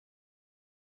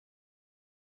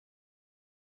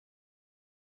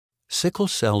Sickle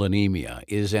cell anemia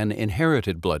is an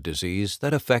inherited blood disease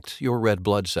that affects your red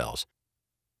blood cells.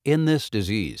 In this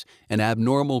disease, an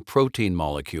abnormal protein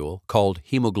molecule called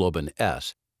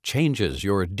hemoglobin-S changes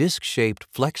your disc-shaped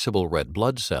flexible red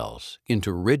blood cells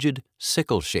into rigid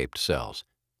sickle-shaped cells.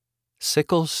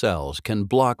 Sickle cells can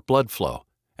block blood flow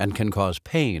and can cause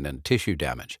pain and tissue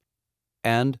damage.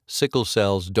 And sickle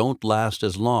cells don't last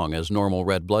as long as normal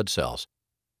red blood cells.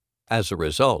 As a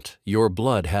result, your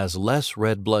blood has less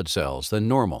red blood cells than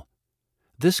normal.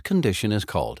 This condition is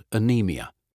called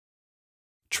anemia.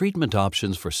 Treatment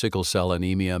options for sickle cell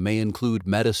anemia may include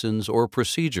medicines or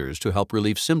procedures to help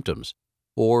relieve symptoms,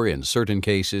 or in certain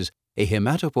cases, a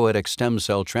hematopoietic stem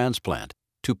cell transplant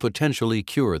to potentially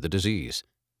cure the disease.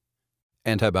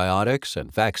 Antibiotics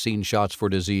and vaccine shots for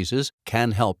diseases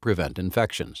can help prevent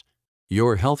infections.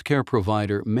 Your healthcare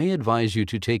provider may advise you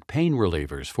to take pain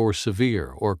relievers for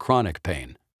severe or chronic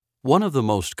pain. One of the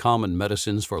most common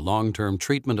medicines for long-term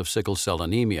treatment of sickle cell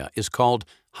anemia is called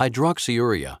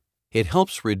Hydroxyurea. It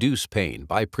helps reduce pain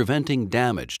by preventing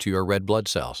damage to your red blood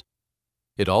cells.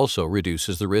 It also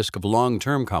reduces the risk of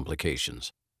long-term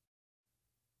complications.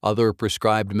 Other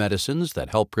prescribed medicines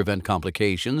that help prevent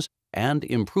complications and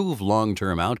improve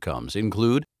long-term outcomes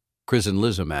include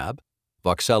Crizanlizumab,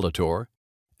 Voxelotor,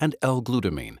 and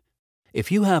L-Glutamine.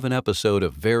 If you have an episode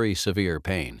of very severe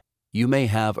pain, you may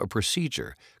have a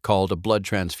procedure called a blood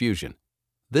transfusion.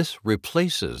 This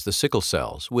replaces the sickle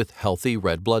cells with healthy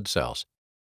red blood cells.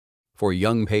 For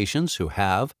young patients who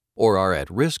have or are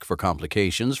at risk for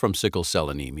complications from sickle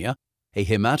cell anemia, a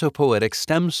hematopoietic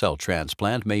stem cell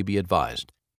transplant may be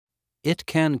advised. It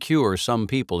can cure some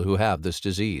people who have this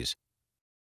disease.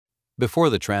 Before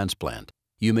the transplant,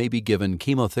 you may be given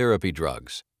chemotherapy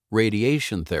drugs,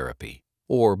 radiation therapy,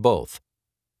 or both.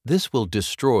 This will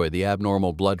destroy the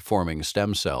abnormal blood-forming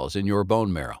stem cells in your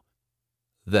bone marrow.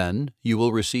 Then, you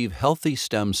will receive healthy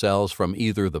stem cells from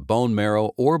either the bone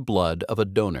marrow or blood of a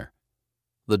donor.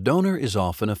 The donor is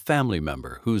often a family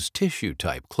member whose tissue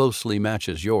type closely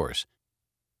matches yours.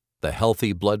 The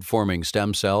healthy blood-forming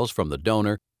stem cells from the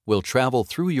donor will travel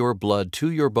through your blood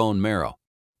to your bone marrow,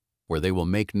 where they will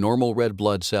make normal red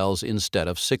blood cells instead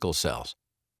of sickle cells.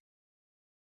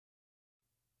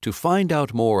 To find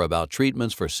out more about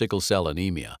treatments for sickle cell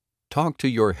anemia, talk to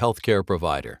your healthcare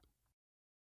provider.